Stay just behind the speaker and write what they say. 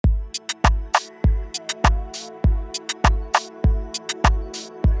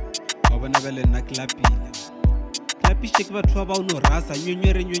bona bele nna klapile klapishe ke batho ba ba no rasa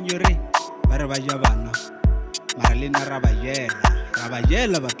nyonyore ba re ba ja bana mara le nna ra ba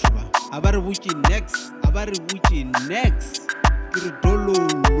jela batho ba a ba re butse next ke re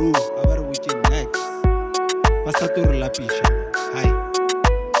dololo a ba re butse next ba sa tlo re lapisha hai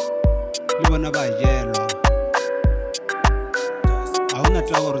le bona ba jelwa a hona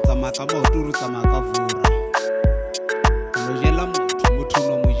tla gore tsamaya ka maoto re tsamaya ka vura lo jela motho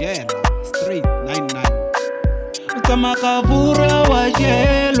no mo jela straight 99 tsamaya ka vura wa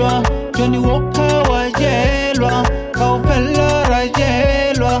jelwa Johnny Walker wa jelwa kaofela ra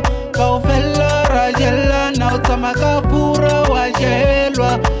jelwa na tsamaya ka vura wa jelwa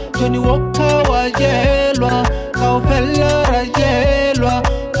Johnny Walker wa jelwa kaofela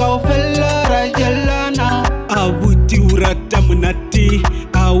ra jelana abuti urata munati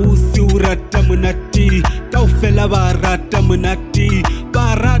ausi urata munati kaofela barata munati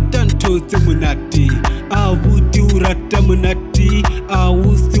barata ntotse munati abuti urata munati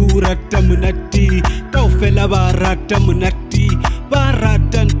ausi urata munati kaofela barata munati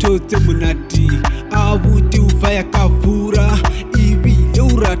barata ntotse munati abuti uvaya kavura ibile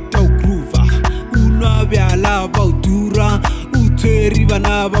urata ukruva unwa byala ba udura utweri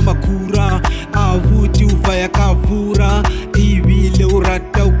bana ba makura abuti uvaya kavura ibile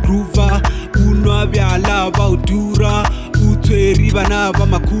urata ukruva unwa byala ba udura utweri bana ba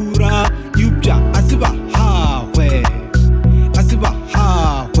makura yupja asiba hawe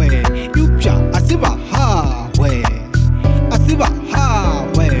yupja asiba hawe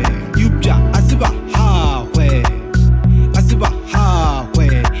yupja asiba hawe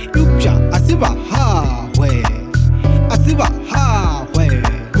yupja asiba hawe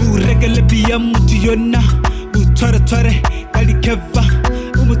uregele biya mutiyona utore kalikeva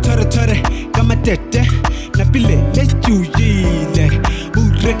umutore kama tete na pile lechujile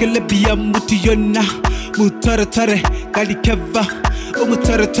uregele biya mutiyona utore kalikeva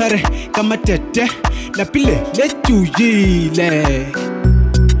umutore kama tete na pile lechujile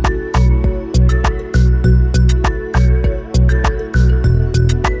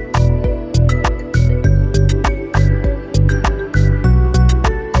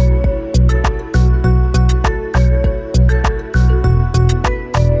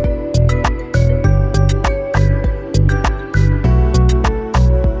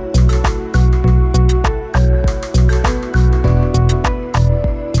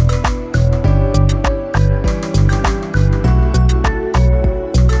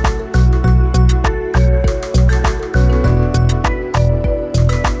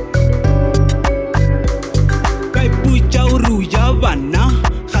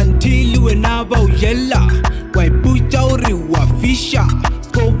Yella, why puja uri wa fisha,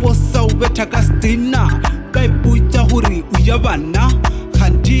 skobo sa ubeta kastina, why puja uri uyabana,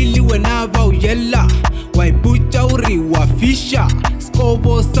 kantili wena ba yella, why puja uri wa fisha,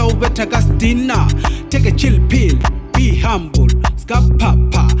 skobo sa ubeta kastina, take a chill pill, be humble, ska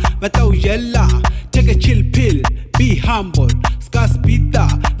papa, bata yella, take a chill pill, be humble, ska spita,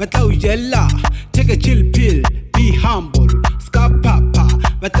 bata yella, take a chill pill, be humble, ska papa,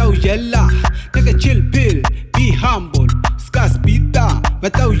 bata yella. Take a chill pill, be humble, ska spita,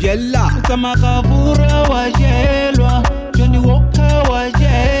 batau yella. Tsamaka vura wa jelwa, Johnny Walker wa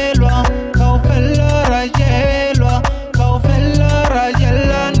jelwa, kaofela ra jelwa,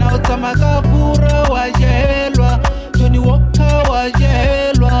 na tsamaka vura wa jelwa, Johnny Walker wa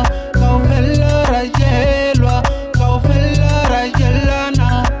jelwa, kaofela ra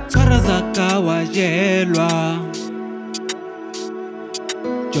jelana, sarazaka wa jelwa.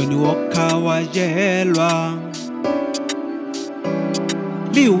 Johnny Walker wa jelwa,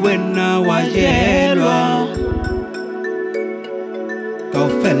 liwena wa jelwa,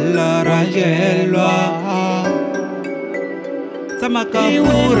 kaofela ra jelwa, tsamaka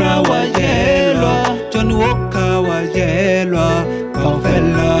vura wa jelwa, Johnny Walker wa jelwa,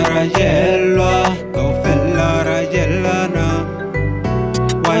 kaofela ra jelwa.